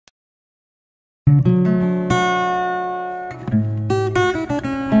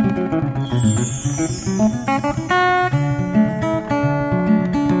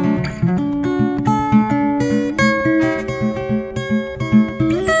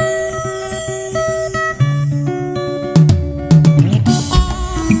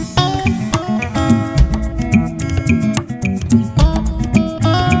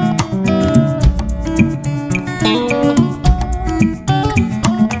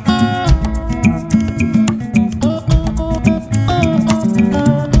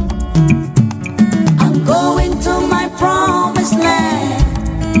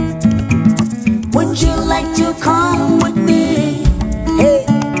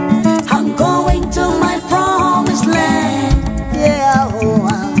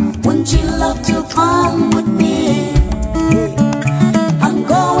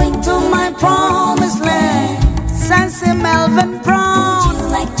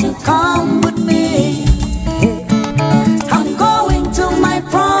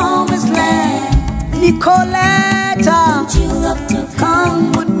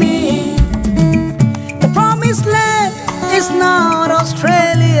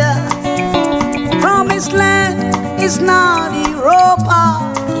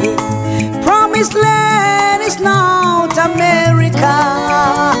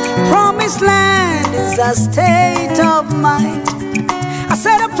A state of mind. I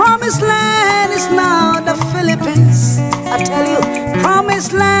said the promised land is now the Philippines. I tell you,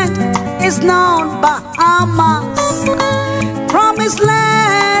 promised land is now Bahamas. Promised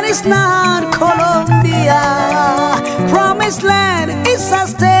land is not Colombia. Promised land is a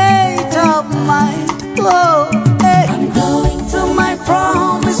state of mind. Oh, hey. I'm going to my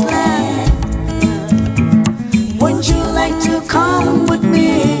promised land. Would you like to come with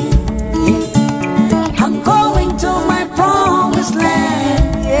me?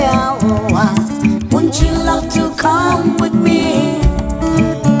 Wouldn't you love to come with me?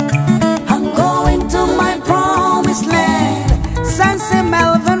 I'm going to my promised land. Sensei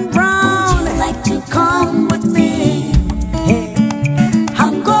Melvin Brown, would you like to come with me?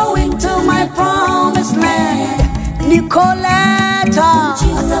 I'm going to my promised land. Nicoletta, would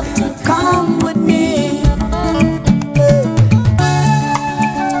you love to come with me?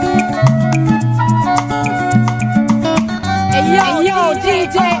 Hey yo,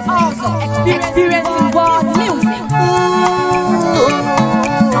 DJ Ozor, experiencing world music.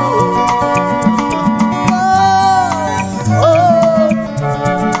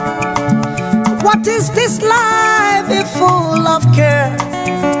 What is this life if full of care?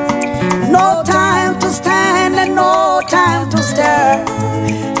 No time to stand and no time to stare.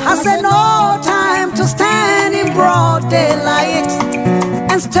 I said no time to stand in broad daylight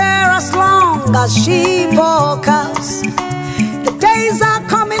and stare as long as sheep or cows. The days are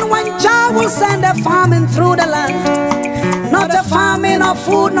coming when Jah will send a famine through the land. Not a famine of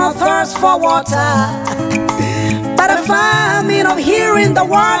food nor thirst for water, but a famine of hearing the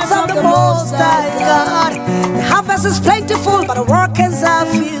words of the Most High God. The harvest is plentiful, but the workers are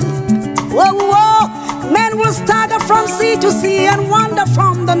few. Whoa, whoa, men will stagger from sea to sea and wander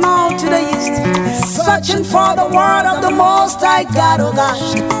from the north to the east, searching for the word of the Most High God, oh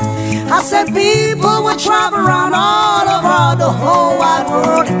gosh. I said people will travel around all over the whole wide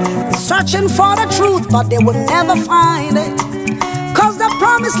world, searching for the truth, but they will never find it. Cause the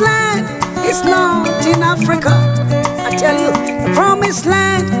promised land is not in Africa. I tell you, the promised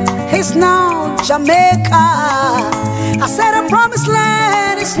land is not Jamaica. I said the promised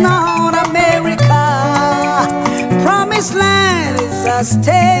land is not America. Promised land is a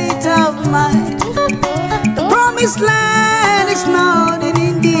state of mind. The promised land is not in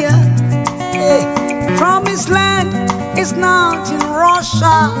India. Hey, promised land is not in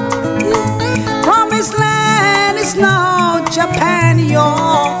Russia. Hey, promised land is not Japan, yo.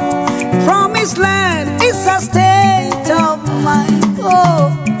 Promised land is a state of mind. Oh,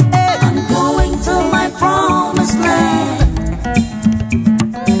 hey. I'm going to my promised land.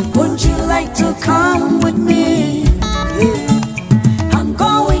 Would you like to come with me? I'm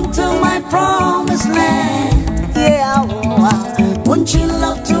going to my promised land. Yeah, oh, wouldn't you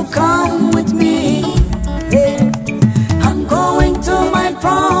love to come with me? I'm going to my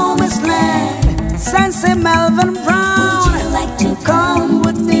promised land. Sensei Melvin Brown, would you like to come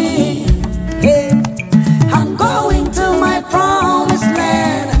with me?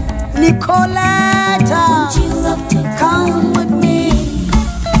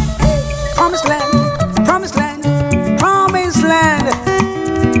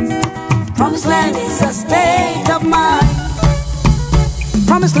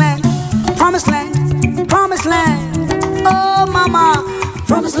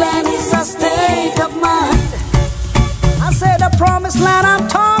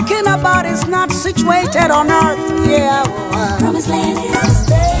 situated on earth. Yeah. Promised land is the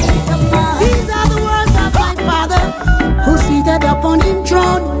state of mind. These are the words of my Father, who seated upon his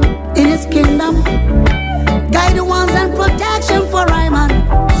throne in his kingdom. Guidance and protection for Ryman,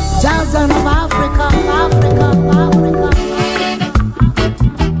 Jason of Africa, Africa, Africa.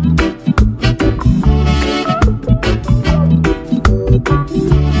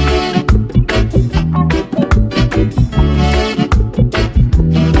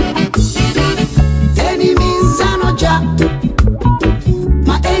 Enemies are no job.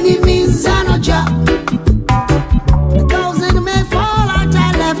 My enemies are no job. Because it may fall at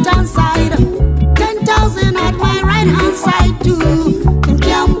our left hand side, 10,000 at my right hand side too. And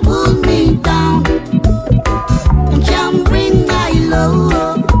can't pull me down, and can't bring my low.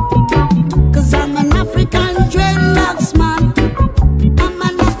 Cause I'm an African dreadlocks man. I'm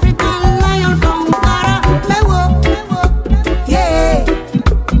an African lion conqueror. Mewo, yeah.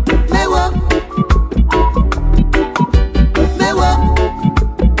 Mewo, mewo,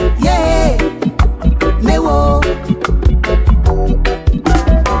 yeah. Mewo.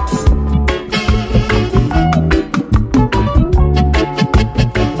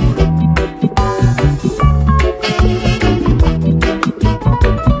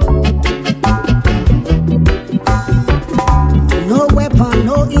 No weapon,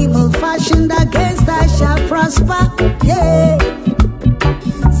 no evil fashioned against us shall prosper. Yeah.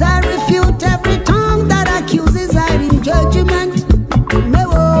 So I refute every tongue that accuses I in judgment. No.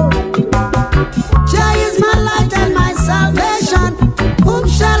 Jah is my light and my salvation. Whom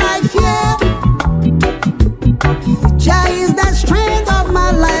shall I fear? Jah is the strength of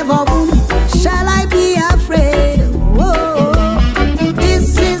my life. Of whom shall I be afraid? Whoa.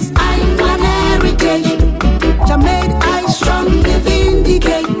 This is I'm an heritage. Jah made I strongly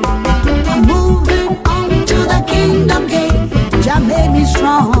vindicate. I'm moving on to the kingdom gate. Jah made me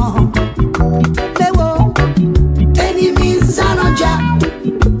strong. Mewo. Enemies are no Jah.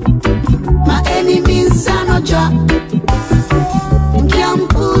 My enemies are no Jah. You can't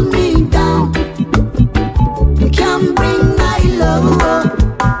pull me down. You can't bring my low.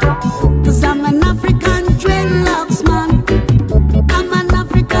 Cause I'm an African dreadlocks man. I'm an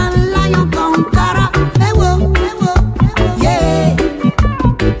African lion conqueror. Mewo, yeah.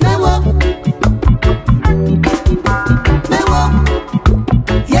 Mewo, mewo,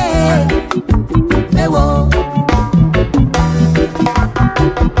 yeah. Mewo.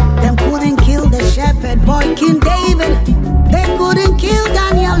 Them couldn't kill the shepherd boy King David. They couldn't kill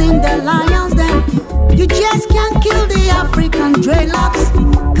Daniel in the lions den. You just can't kill the African dreadlocks.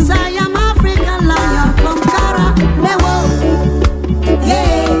 Cause I am African lion conqueror. Mewo,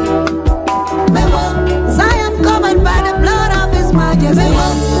 yeah. Mewo. 'Cause I am covered by the blood of his majesty. Mewo,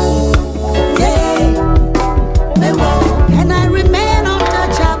 yeah. Mewo. And I remain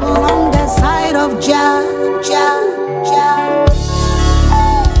untouchable on the side of Jah, Jah, Jah.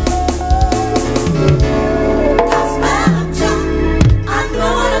 Gospel of Jah, I'm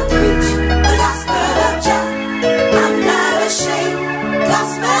gonna preach the gospel of Jah. I'm not ashamed.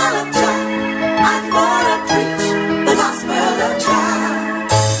 Gospel of Jah, I'm gonna preach the gospel of Jah.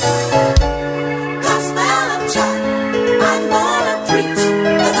 Gospel of Jah, I'm gonna preach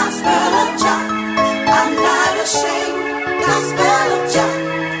the gospel of Jah. I'm not ashamed. Gospel of Jah,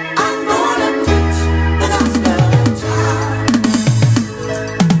 I'm gonna preach the gospel of Jah.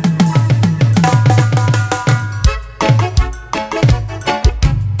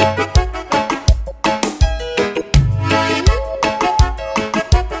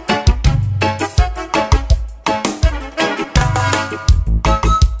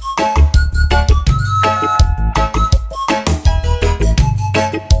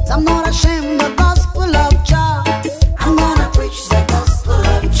 I'm not ashamed the gospel of Jah. I'm gonna preach the gospel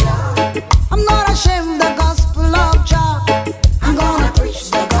of Jah. I'm not ashamed the gospel of Jah. I'm gonna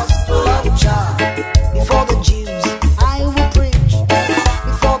preach the gospel of Jah. Before the Jews, I will preach.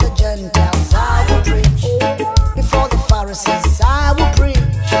 Before the Gentiles, I will preach. Before the Pharisees, I will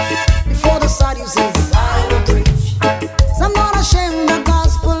preach. Before the Sadducees, I will preach. So I'm not ashamed the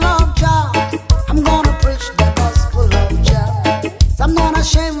gospel of Jah. I'm gonna preach the gospel of Jah. So I'm not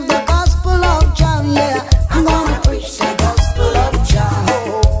ashamed the gospel of Jah. Yeah, I'm gonna preach the gospel of Jah.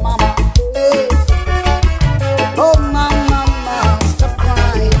 Oh, mama, hey. Oh, mama, stop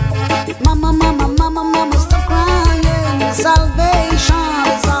crying. Mama, mama, mama, mama, stop crying. Salvation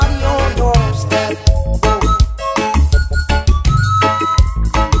is on your doorstep.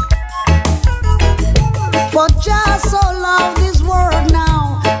 For Jah so loved this world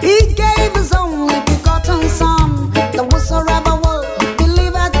now, He gave His only begotten Son, that whosoever will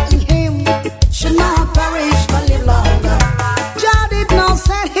believe it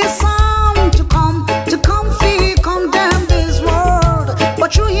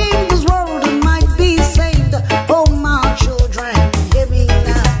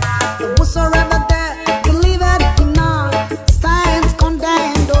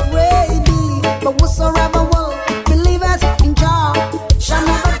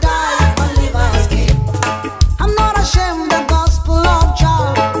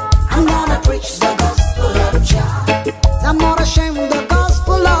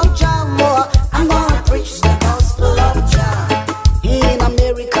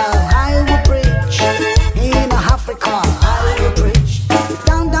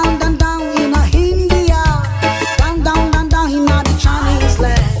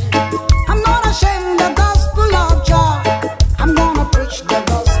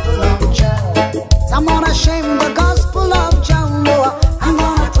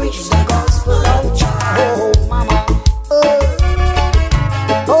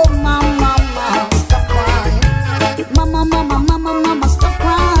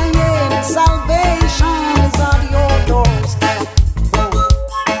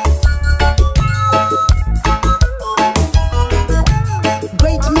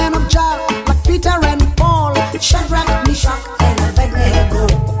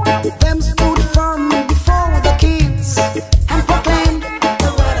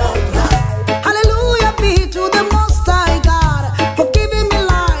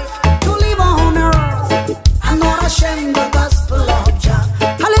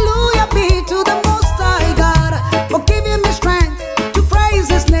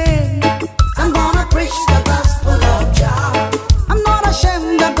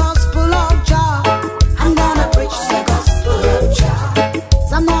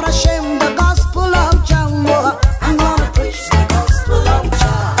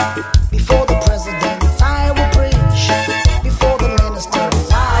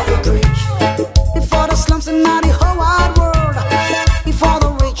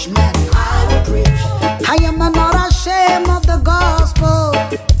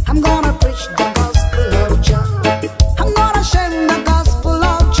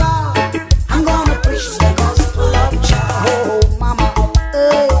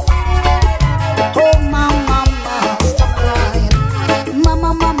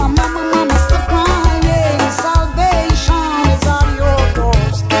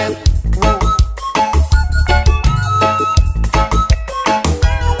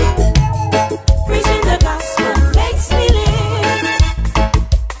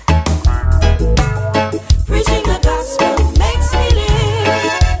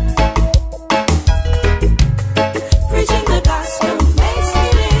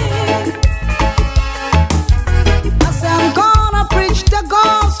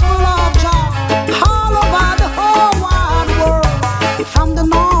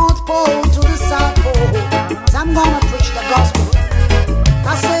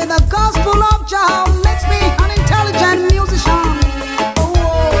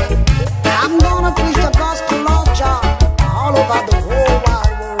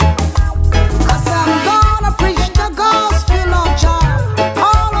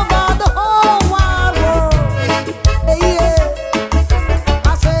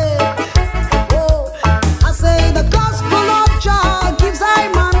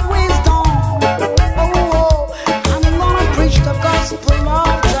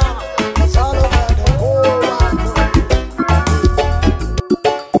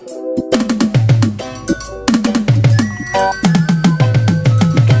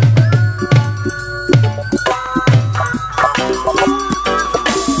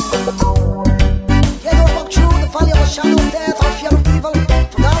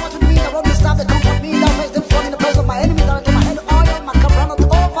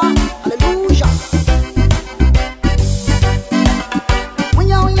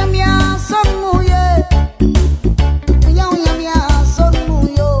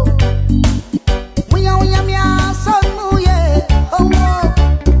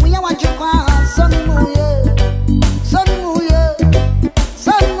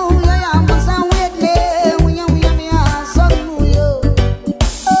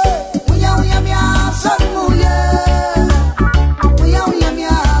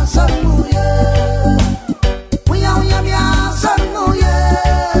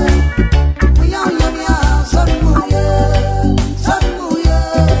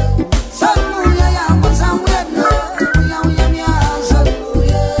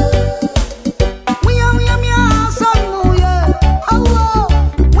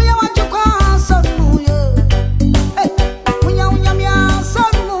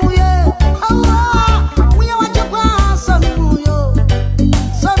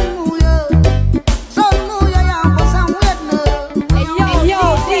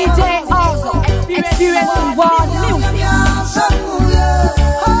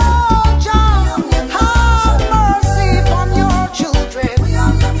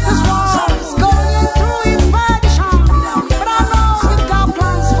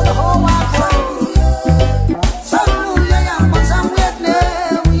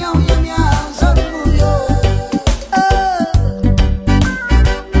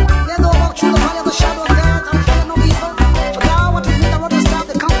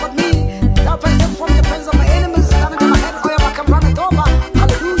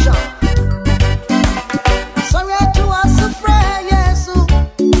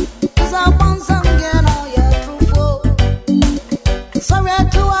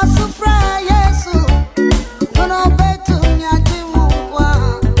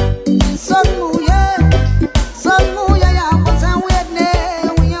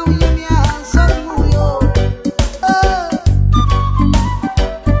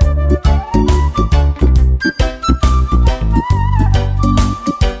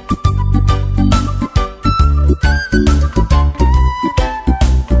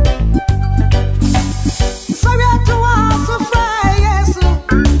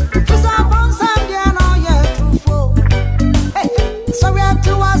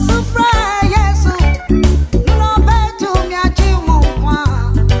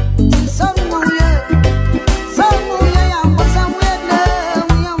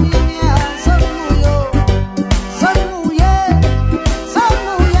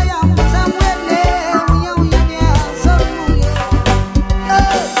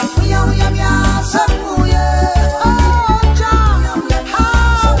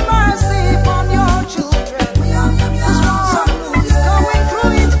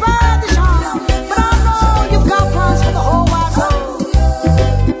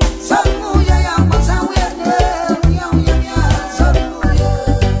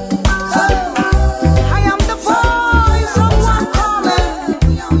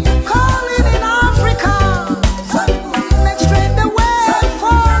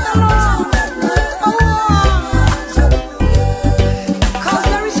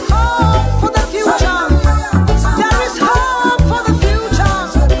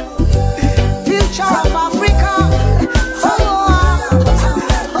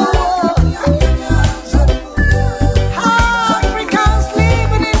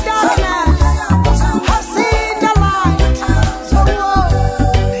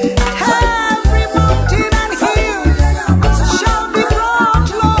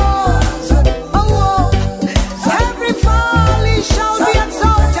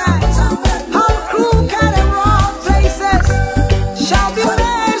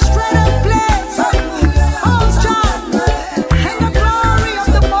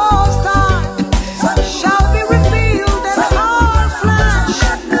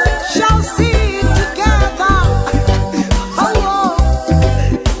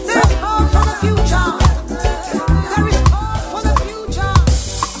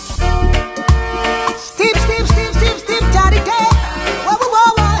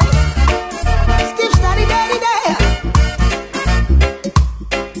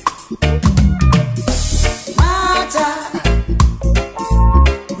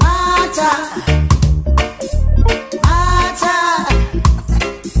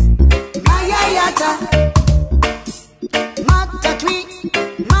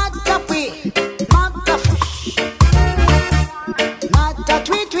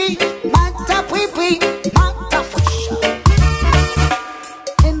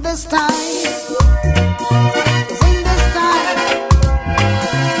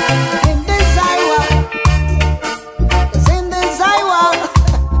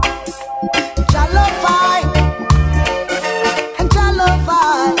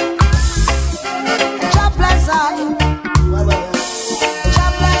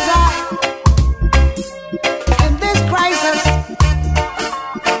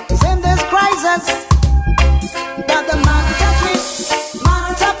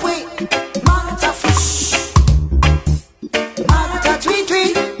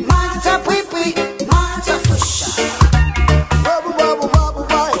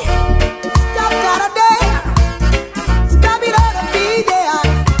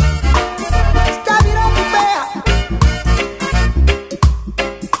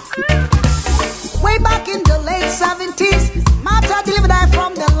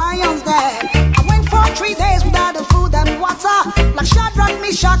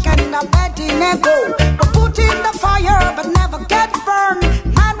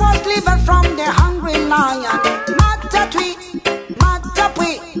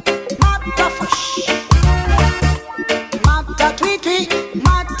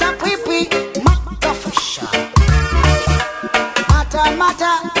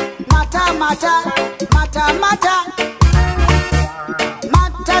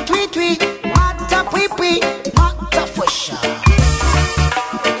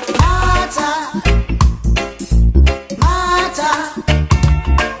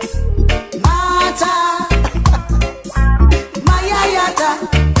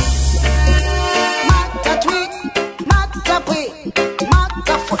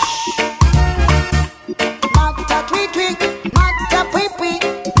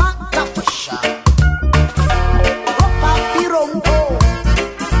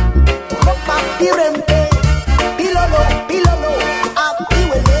Pilolo, pilolo.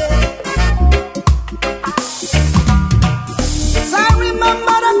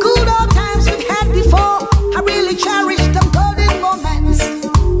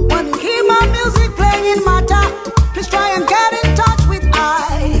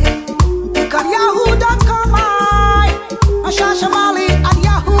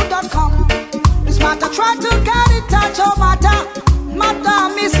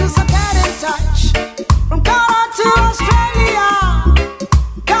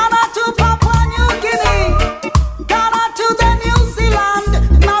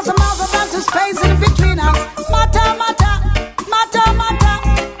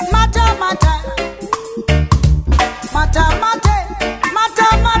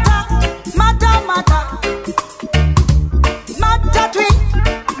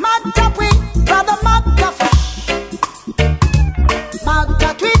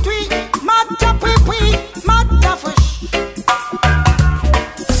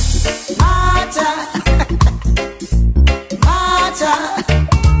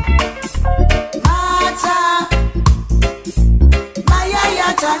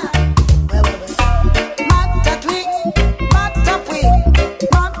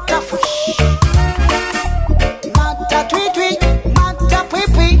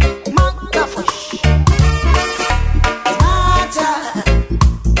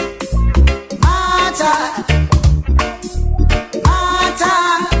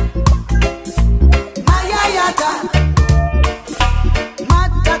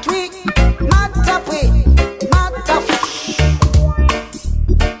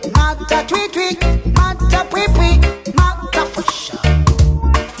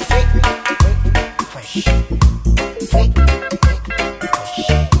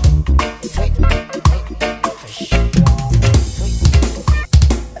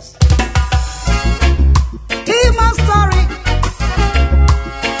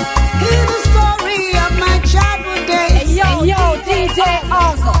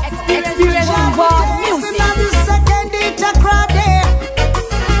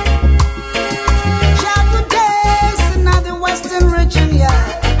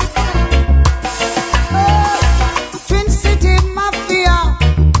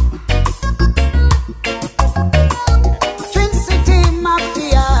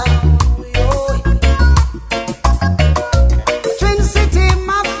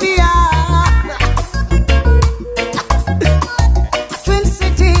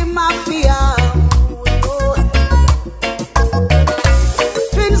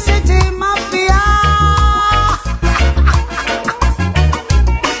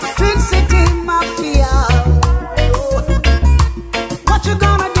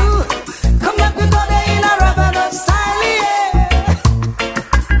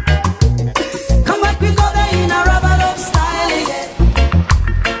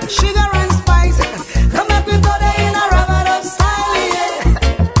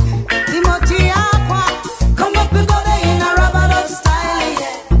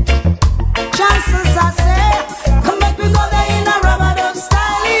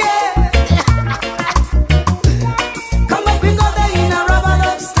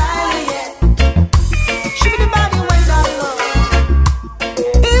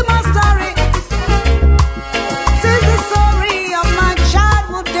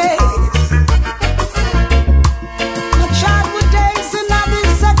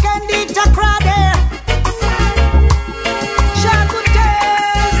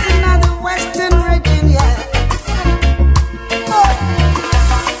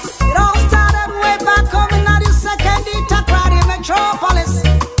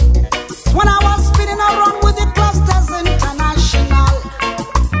 when I was spinning around with the clusters international.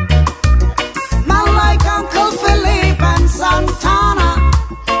 Man like Uncle Philip and Santana.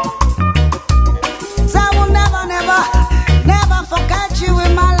 So I will never, never, never forget you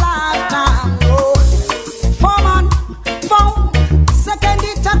in my lifetime. Oh, foreman, phone, second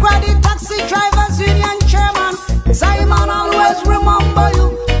credit taxi drivers union chairman. Simon always remember you.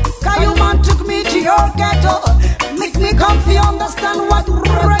 You man took me to your ghetto, make me comfy, understand what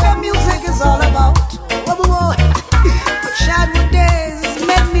reggae music is all about. Childhood days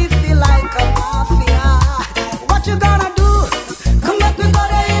made me feel like a mafia. What you gonna do? Come back, we go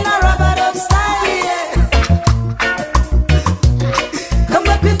there in a rubber style, yeah. Come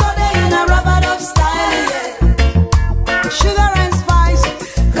back, we go there in a rubber style, yeah. Sugar and spice.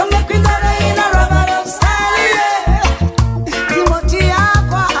 Come back, we go there in a rubber style, yeah. Timothy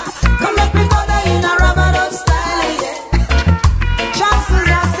Aqua. Come back, we go there in a rubber style, yeah. Chances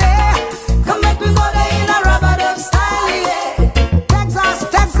I say, come back, we go there in a rubber style, yeah. Texas,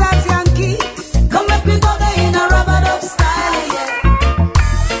 Texas Yankee. Come back, we go there in a rubber style, yeah.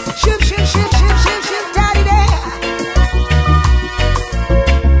 Ship, ship, ship, ship, ship, ship, daddy there.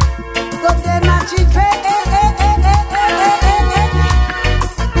 Go there, Nachi Tre,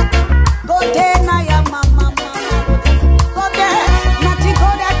 go there, na ya mama, go there, Nati, go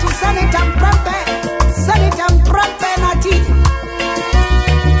there to Senate and Prempe, Nati.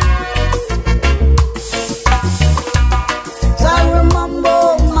 So I remember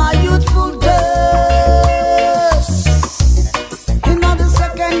my youthful days in the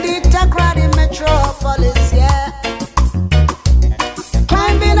second Democratic metropolis, yeah.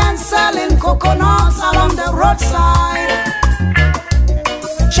 Climbing and selling coconuts along the roadside,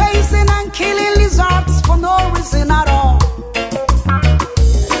 chasing and killing lizards for no reason at all.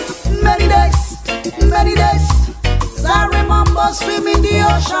 Many days, I remember swimming the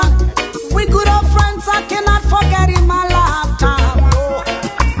ocean with good old friends I cannot forget in my lifetime. Oh.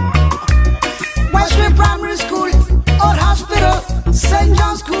 Westwood Primary School, Old Hospital, St.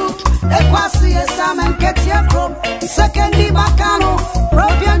 John's School, Equasi, Sam and Ketia Chrome, Second Bacano,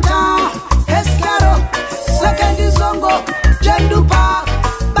 Ropian Town, Escaro, Second Zongo, Jendu Park,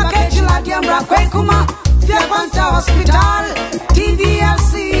 Bakechila Diambra, Kwekuma, Fiaquanta Hospital,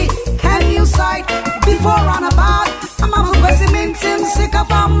 TVLC, MU site, before runabout. I'm a specimen, sick of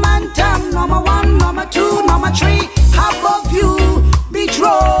a mountain. Number 1, number 2, number 3, above you, Beach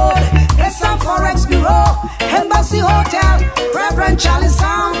Road, SM Forex Bureau, Embassy Hotel, Reverend Charlie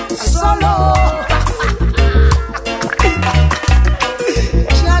Sound, Solo.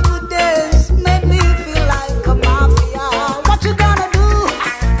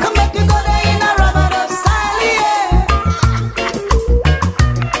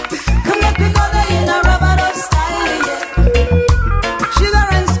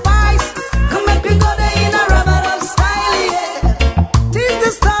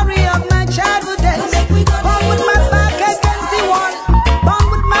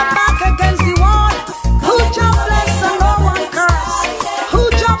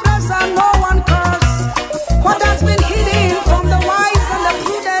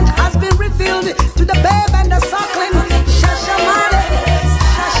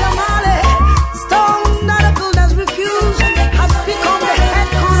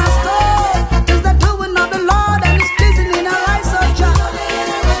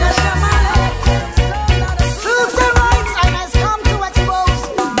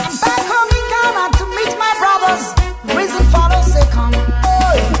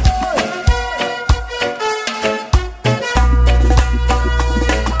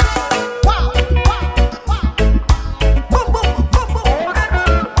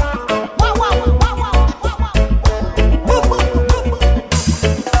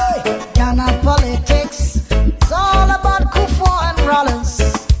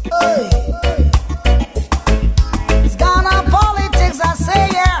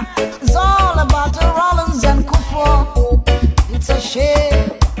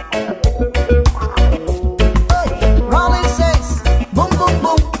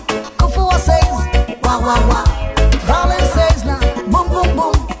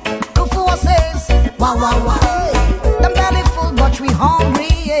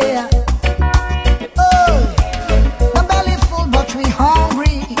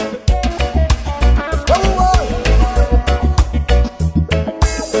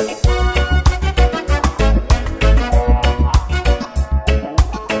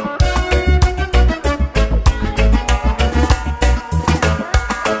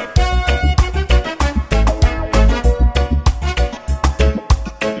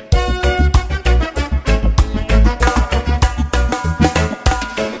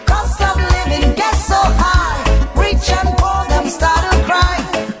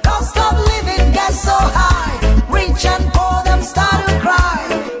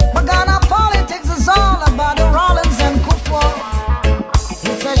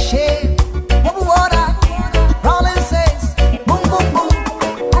 shame. Water, Rollins says, boom, boom, boom.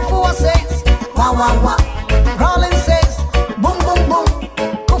 Kufua says, wah, wah, wah. Rollins says, boom, boom, boom.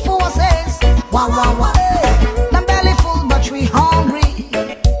 Kufua says, wah, wah, wah. Hey, the belly full, but we hungry.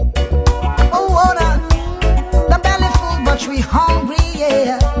 Oh, water, the belly full, but we hungry,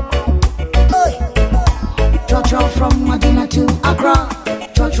 yeah. Hey, Chotro from Medina to Accra.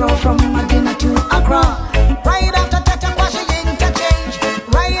 Chotro from Medina to Accra. Right after Tata Kwashi interchange.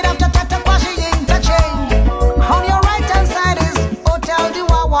 Right after Tata Kwashi interchange. On your right hand side is Hotel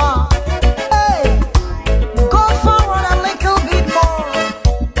Diwawa. Hey, go forward a little bit more.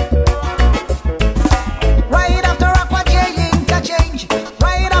 Right after Aqua J interchange.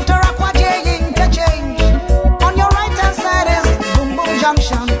 Right after Aqua J interchange. On your right hand side is Boom Boom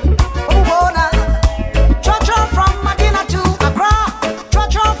Junction. Chotro from Medina to Accra.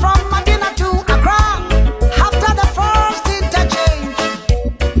 Chotro from Medina to Accra. After the first interchange,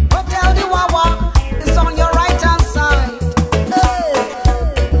 Hotel Diwawa is on your right hand side. Hey.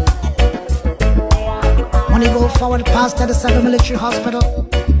 When you go forward past the 7 military hospital,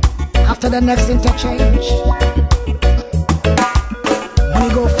 after the next interchange. When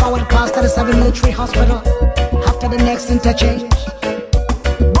you go forward past the 7 military hospital, after the next interchange.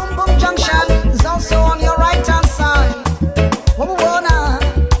 Boom Boom Junction is also on your right hand side.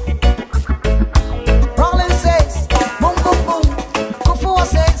 Rollins says, boom, boom, boom. Kufua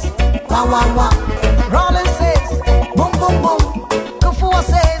says, wah, wah, wah. Rollins says, boom, boom, boom. Kufua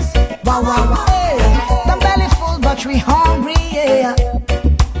says, wah, wah, wah. Hey, the belly full, but we hungry, yeah.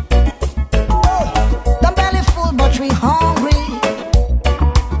 Hey, the belly full, but we hungry.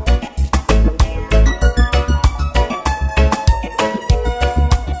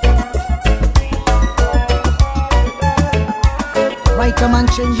 Write a man,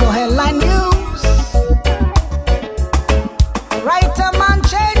 change your headline news. Write a man,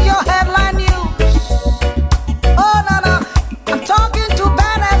 change your headline news. Oh, no, no. I'm talking to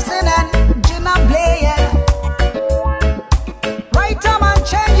Ben Epson and Gina Blair. Write a man,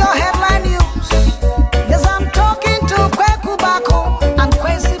 change your headline news. Yes, I'm talking to Kweku Bako and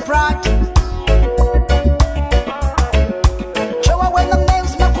Kwesi Pratt. Show away the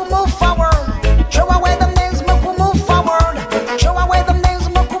names, make we move forward. Show away the names, make we move forward. Show away the names,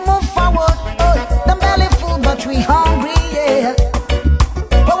 make we move forward. Oh, the belly full, but we hungry, yeah.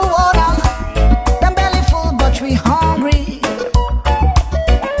 Oh, water, the belly full, but we hungry.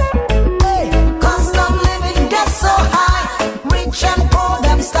 Hey, cost of living gets so high, rich and poor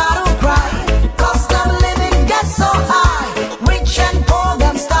them start to cry. Cost of living gets so high, rich and poor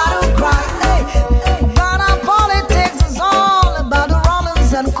them start to cry. Hey, Ghana politics is all about the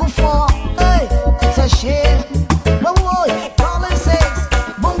Rollins and Kufua. Hey, it's a shame. Oh, Rollins says,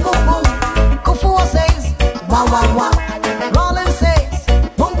 boom, boom, boom. Kufua says, wah, wah, wah. Rollins says,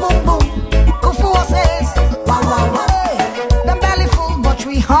 boom, boom, boom. Kufua says, wah, wah, wah. Hey, the belly full, but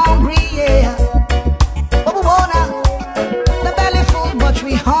we hungry, yeah. Oh, now, the belly full, but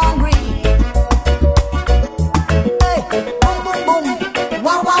we hungry. Hey, boom, boom, boom.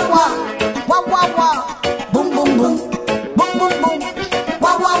 Wah, wah, wah. Wah, wah, wah. Boom, boom, boom. Boom, boom, boom.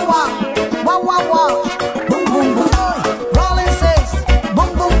 Wah, wah, wah. Wah, wah, wah. Boom, boom, boom. Rollins says, boom,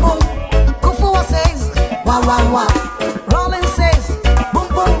 boom, boom. Kufua says, wah, wah, wah. Rollins says, boom,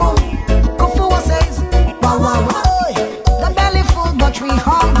 boom, boom. Kufua says, wah, wah, wah. The belly full, but we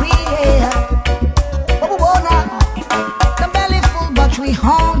hungry, yeah. Oh, now, the belly full, but we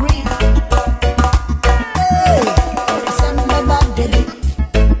hungry. Hey, Assemble back, daddy.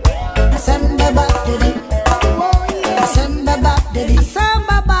 Assemble back, daddy. Assemble back, daddy.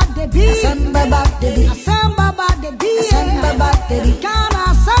 Assemble back, daddy. Assemble back, daddy. Assemble back, daddy. Assemble back, daddy. God,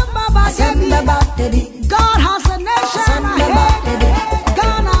 assemble back, assemble back, daddy. God has a nation ahead.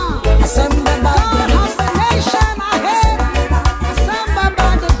 Ghana, assemble back, God has a nation ahead. Assemble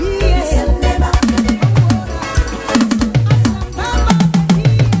back, daddy.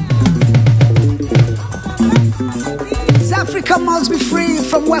 Africa must be free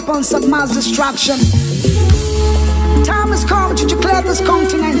from weapons of mass destruction. Time has come to declare this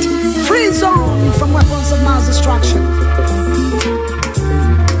continent free zone from weapons of mass destruction.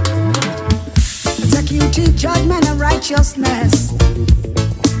 Executive judgment and righteousness,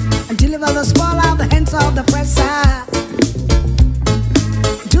 and deliver the spoil out of the hands of the oppressor.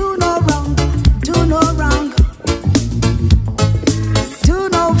 Do no wrong, do no wrong. Do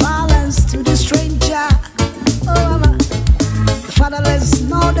no violence to the stranger. Oh, the fatherless,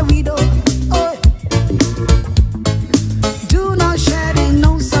 nor the widow. Oh, do not shed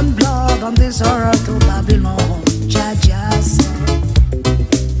innocent blood on this earth to Babylon. Jajas.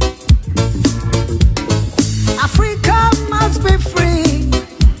 Africa must be free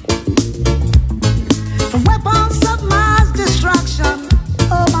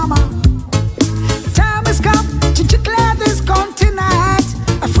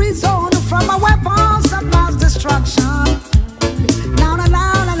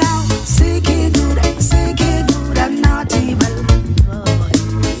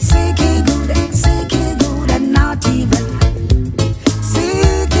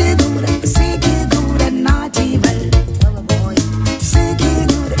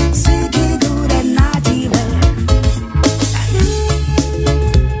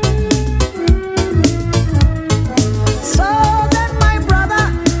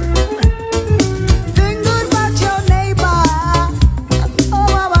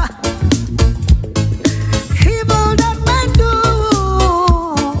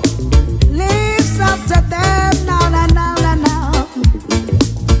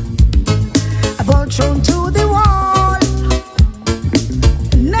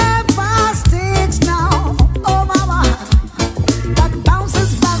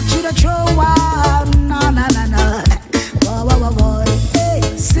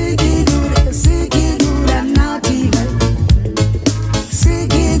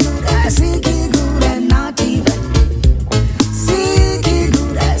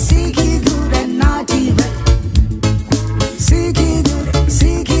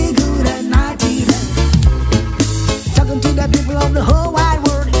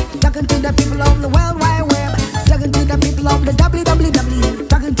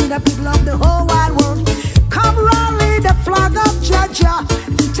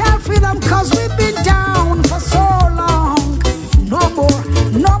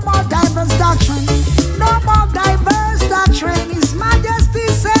diverse doctrine. No more diverse doctrine. His Majesty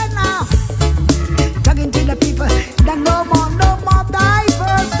said now, talking to the people, that no more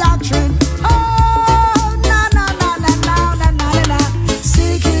diverse doctrine. Oh, no, no, no, no, no, no, no, no.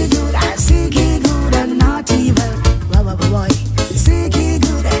 Seek ye good and not evil. Boy. Seek ye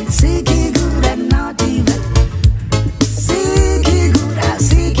good and not evil. Seek ye good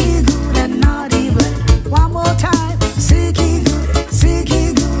and not evil. One more time. Seek ye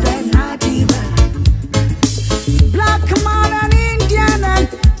good and not evil. Black man and Indian and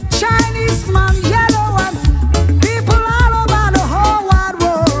Chinese man, yellow and people all over the whole wide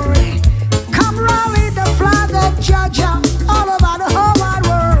world. Come rally the flag of Georgia all over the whole wide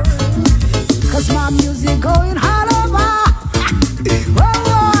world. 'Cause my music going all over.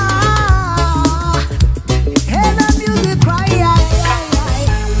 Hear the music cry,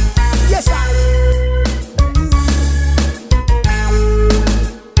 yes, sir.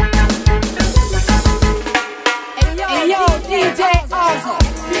 Hey yo, DJ Ozor,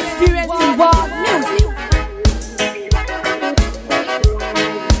 experiencing world music.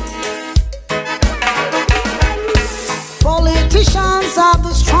 Politicians are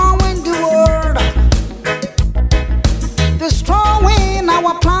the strong in the world, the strong in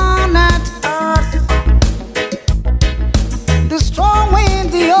our planet Earth, the strong in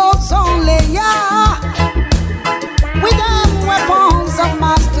the ozone layer, with them weapons of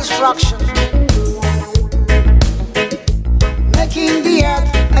mass destruction, making the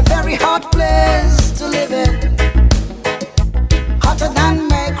earth a very hot place to live in, hotter than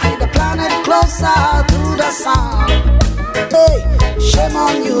Mercury, the planet closer to the sun. Hey, shame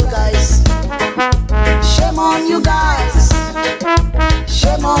on you guys. Shame on you guys.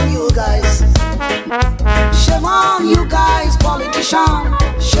 Shame on you guys. Shame on you guys, politician.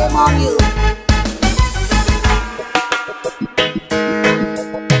 Shame on you.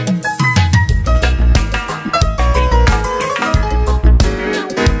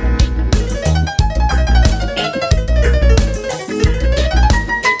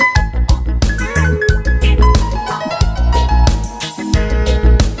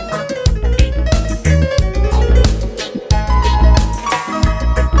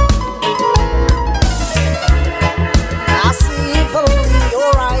 I see evil in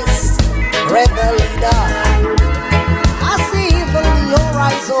your eyes, rebel leader. I see evil in your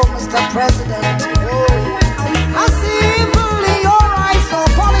eyes, oh Mr. President. Oh, I see evil in your eyes, oh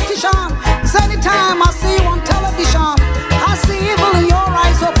politician. 'Cause anytime I see you on television, I see evil in your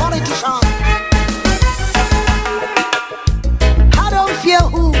eyes, oh politician. I don't fear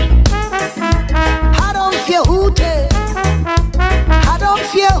who. I don't fear who. I don't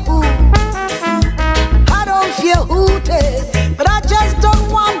fear who. I don't fear who, but I just don't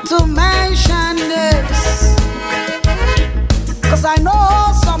want to mention this, 'cause I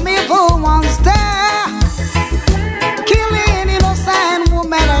know some evil ones there, killing innocent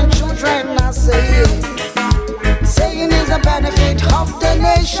women and children. I say it, saying it's a benefit of the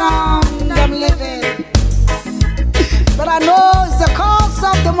nation I'm living, but I know it's the cause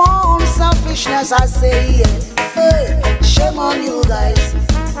of the own selfishness. I say it. Hey, shame on you guys.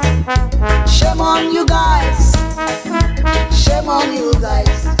 Shame on you guys. Shame on you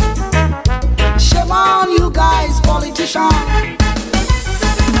guys. Shame on you guys, politician.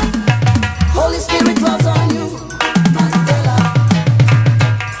 Holy Spirit dwells on you, Mandela.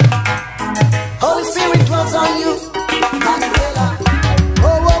 Holy Spirit dwells on you, Mandela.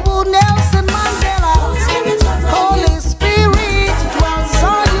 Oh, oh, oh, Nelson Mandela. Holy Spirit dwells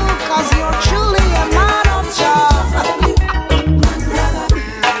on you, 'cause you're truly a man of God.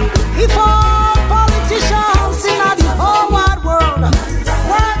 If all politicians in the whole wide world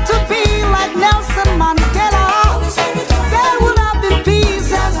were to be like Nelson Mandela, they would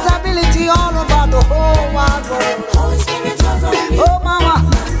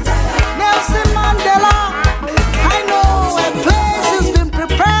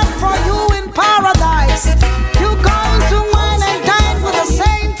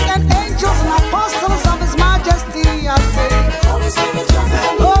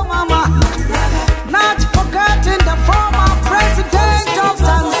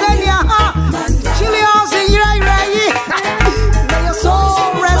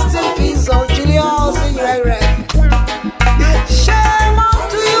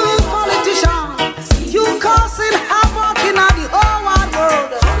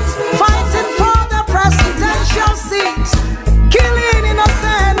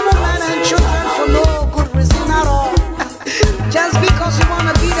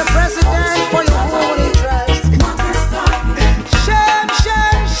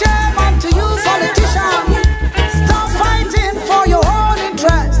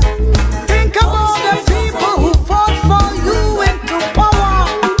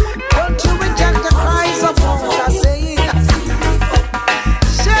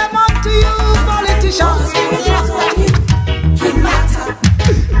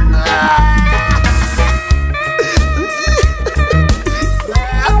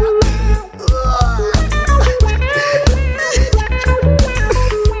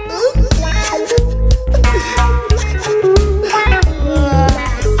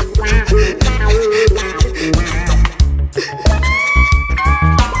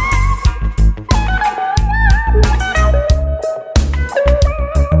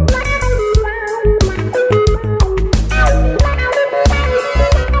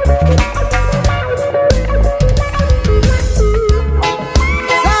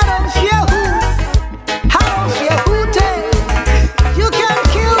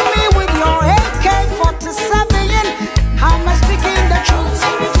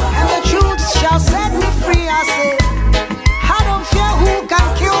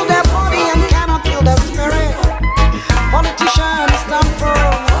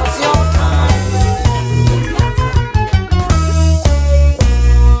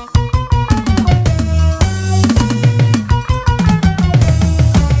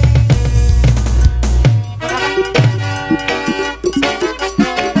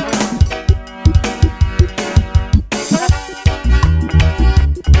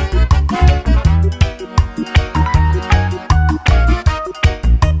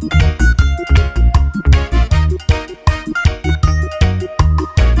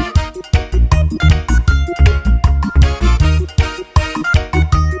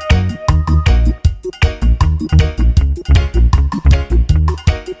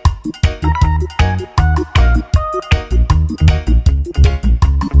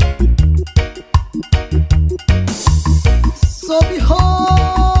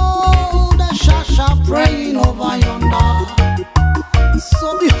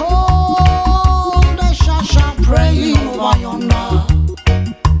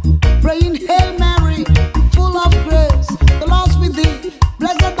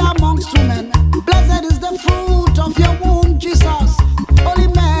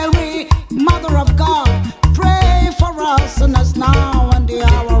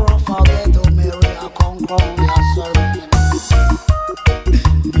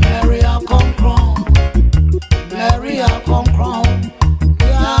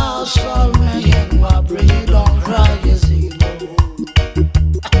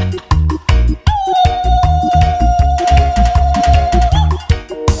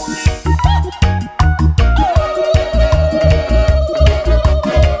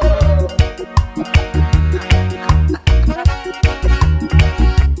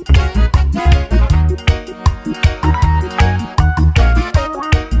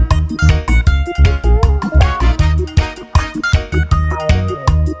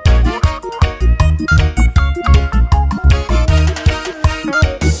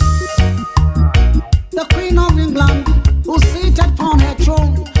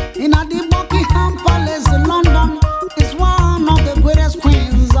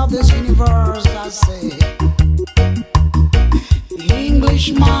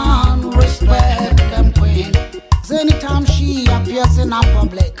in a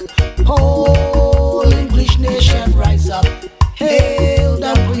public. Whole English nation rise up. Hail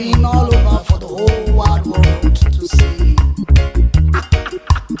the Queen all over for the whole wide world to see.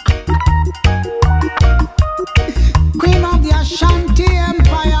 Queen of the Ashanti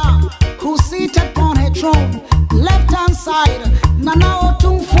Empire, who seated upon her throne, left hand side, Nana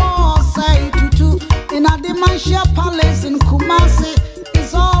Otumfuo say Tutu, in a Dementia Palace in Kumasi,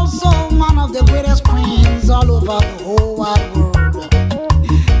 is also one of the greatest queens all over the whole wide world.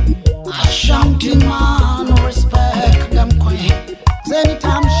 Ashanti man, respect them queen.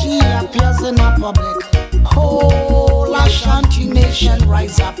 Anytime she appears in a public, whole Ashanti nation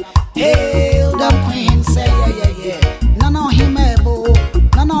rise up. Hail the queen, say yeah, yeah, yeah. Nano himebo,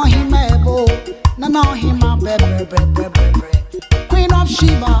 nano himebo, nano hima bre bre bre bre bre. Queen of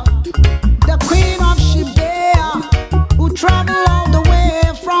Sheba, the queen of Sheba, who traveled all the way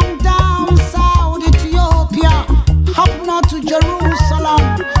from down south Ethiopia, up north to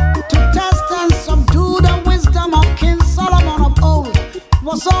Jerusalem, to test and subdue the wisdom of King Solomon of old,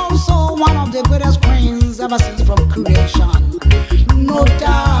 was also one of the greatest queens ever since from creation. No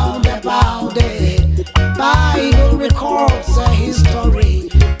doubt about it. Bible records a history.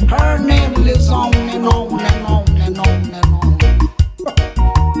 Her name lives on and on and on and on and on.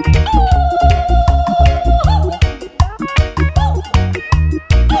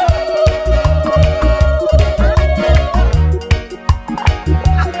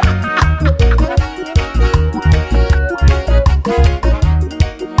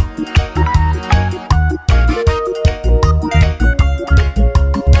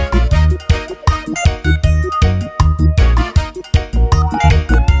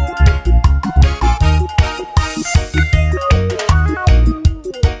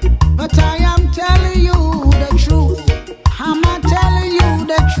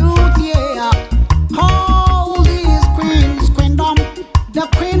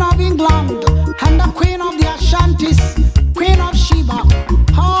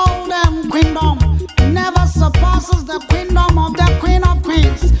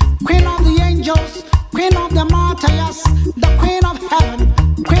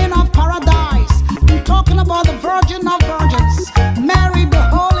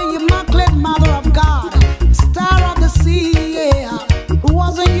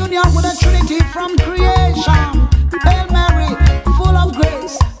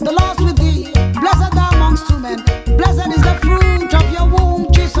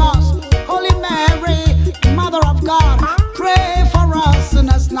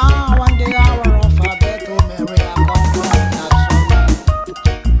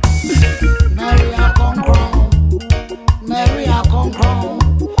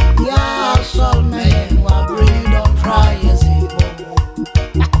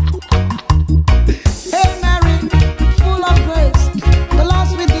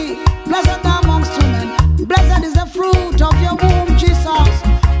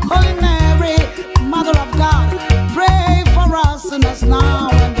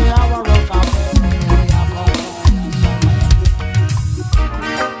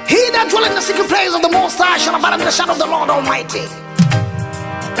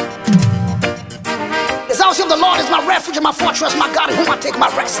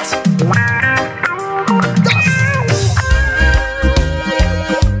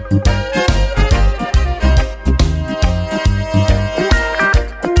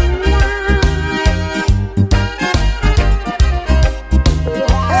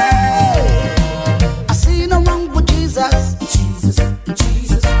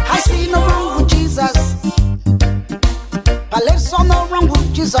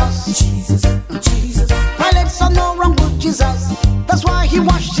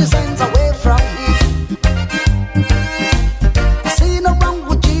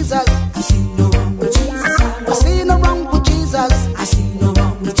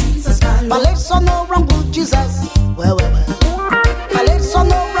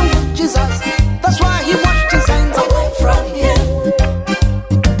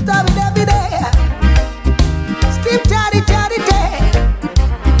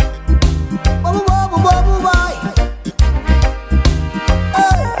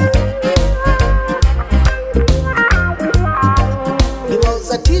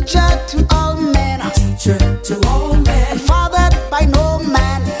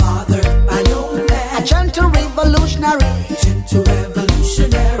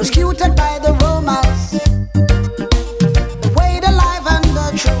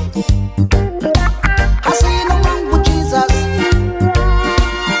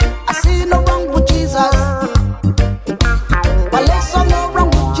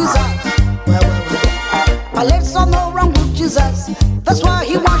 That's why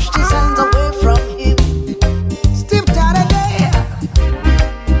he washed his hands away from him. Steve Saturday,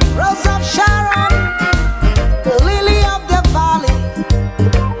 Rose of Sharon, Lily of the Valley,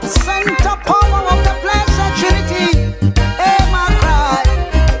 Saint Apollo of the Blessed Trinity. Hey, my cry.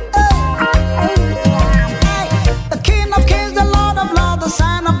 Hey, the King of Kings, the Lord of Lords, the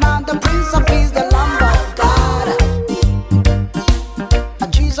Son of Man, the Prince of Peace, the Lamb of God.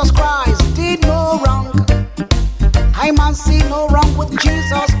 Jesus Christ did no wrong. I man see no wrong with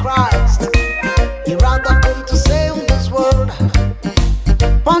Jesus Christ. He rather come to save this world.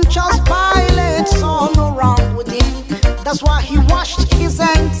 Pontius Pilate saw no wrong with him. That's why he washed his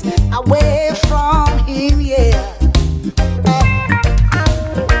hands away from him, yeah.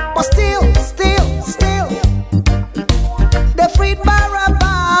 But still, they freed Barabbas.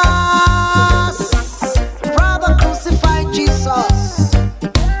 Rather crucified Jesus,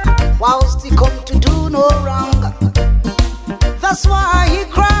 whilst he come to do no wrong. That's why he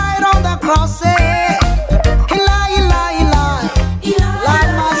cried on the cross, eh? Eli, Eli, Eli,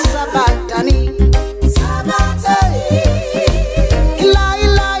 lama sabachthani. Eli,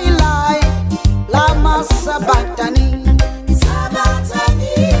 Eli, Eli, lama sabachthani.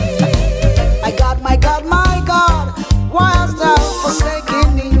 My God, my God, why hast thou forsaken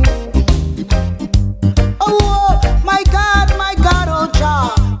me? Oh, my God, oh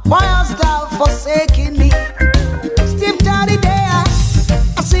Jah, why hast thou forsaken me? Steve Daddy there,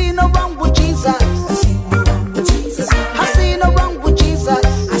 I see no wrong with Jesus. I see no wrong with Jesus.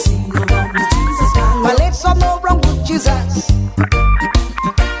 Pilate saw no wrong with Jesus.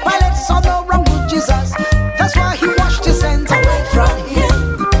 Pilate saw no wrong with Jesus. That's why he washed his hands away from him.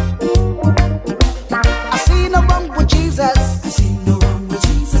 I see no wrong with Jesus. I see no wrong with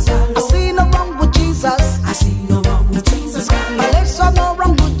Jesus. Pilate saw no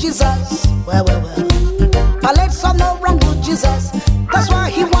wrong with Jesus. Well. Pilate saw no wrong with Jesus. That's why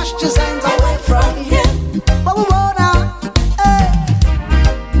he washed his hands away from him. But we won't now,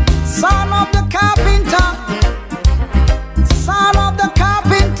 son of the carpenter, son of the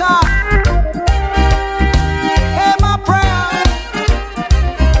carpenter. Hear my prayer.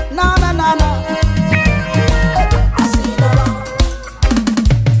 No. I see no wrong.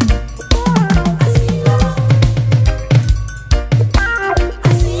 I see no wrong.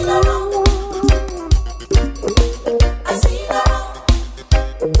 I see no wrong. I see no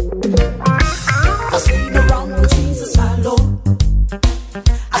wrong.